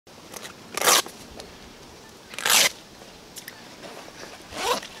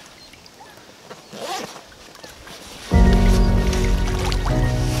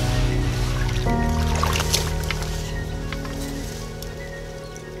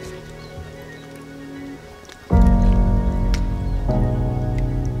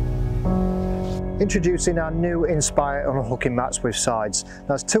Introducing our new Inspire Unhooking Mats with sides.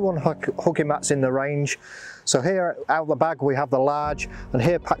 There's two unhooking mats in the range. So here out the bag we have the large, and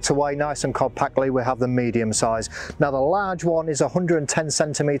here packed away nice and compactly we have the medium size. Now the large one is 110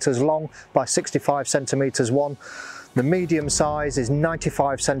 centimeters long by 65 centimeters one. The medium size is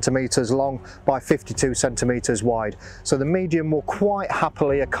 95 centimeters long by 52 centimeters wide. So the medium will quite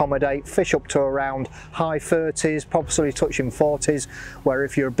happily accommodate fish up to around high 30s, possibly touching 40s, where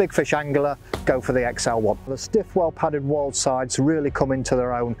if you're a big fish angler, go for the XL one. The stiff, well padded walled sides really come into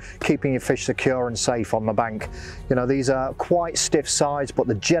their own, keeping your fish secure and safe on the bank. You know, these are quite stiff sides, but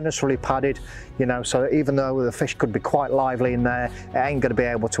they're generously padded, you know, so even though the fish could be quite lively in there, it ain't going to be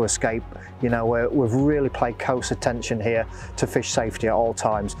able to escape. You know, we've really played close attention here to fish safety at all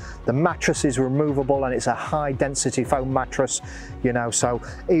times. The mattress is removable and it's a high density foam mattress, you know, so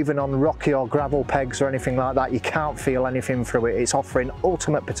even on rocky or gravel pegs or anything like that, you can't feel anything through it. It's offering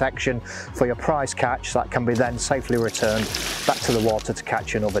ultimate protection for your prize catch that can be then safely returned back to the water to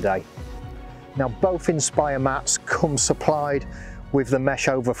catch another day. Now both Inspire mats come supplied with the mesh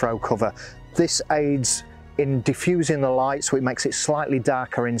overthrow cover. This aids in diffusing the light, so it makes it slightly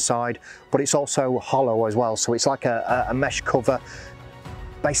darker inside, but it's also hollow as well, so it's like a mesh cover.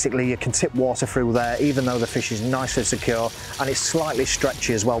 Basically you can tip water through there even though the fish is nice and secure, and it's slightly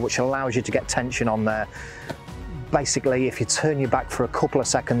stretchy as well, which allows you to get tension on there. Basically if you turn your back for a couple of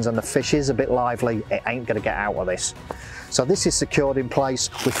seconds and the fish is a bit lively, it ain't going to get out of this. So this is secured in place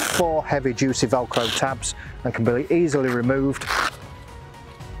with 4 heavy duty Velcro tabs and can be easily removed.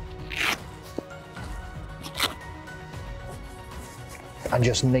 And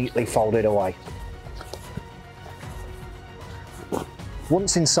just neatly folded away.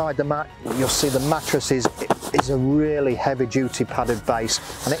 Once inside the mat, you'll see the mattress is a really heavy duty padded base,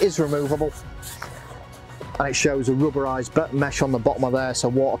 and it is removable. And it shows a rubberized mesh on the bottom of there, so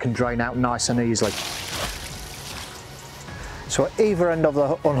water can drain out nice and easily. So at either end of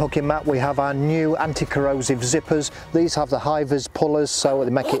the unhooking mat we have our new anti-corrosive zippers. These have the high-vis pullers, so they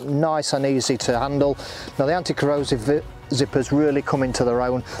make it nice and easy to handle. Now the anti-corrosive zippers really come into their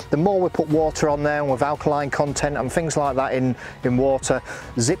own. The more we put water on there, and with alkaline content and things like that in water,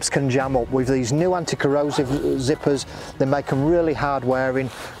 zips can jam up. With these new anti-corrosive zippers, they make them really hard wearing,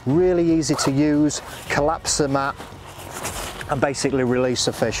 really easy to use, collapse the mat and basically release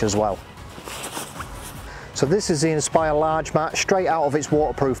the fish as well. So this is the Inspire large mat, straight out of its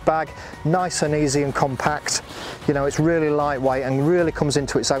waterproof bag, nice and easy and compact. You know, it's really lightweight and really comes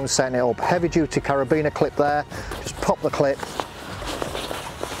into its own setting it up. Heavy duty carabiner clip there, just pop the clip,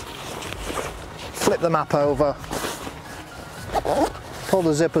 flip the map over, pull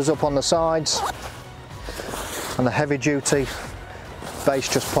the zippers up on the sides, and the heavy duty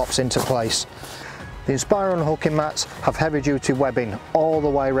base just pops into place. The Inspire Unhooking Mats have heavy duty webbing all the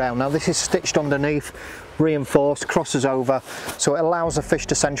way around. Now this is stitched underneath, reinforced, crosses over, so it allows the fish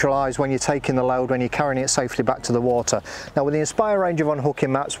to centralise when you're taking the load, when you're carrying it safely back to the water. Now with the Inspire range of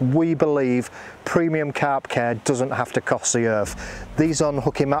unhooking mats, we believe premium carp care doesn't have to cost the earth. These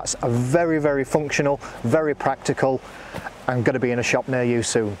unhooking mats are very, very functional, very practical, and going to be in a shop near you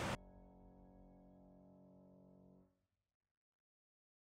soon.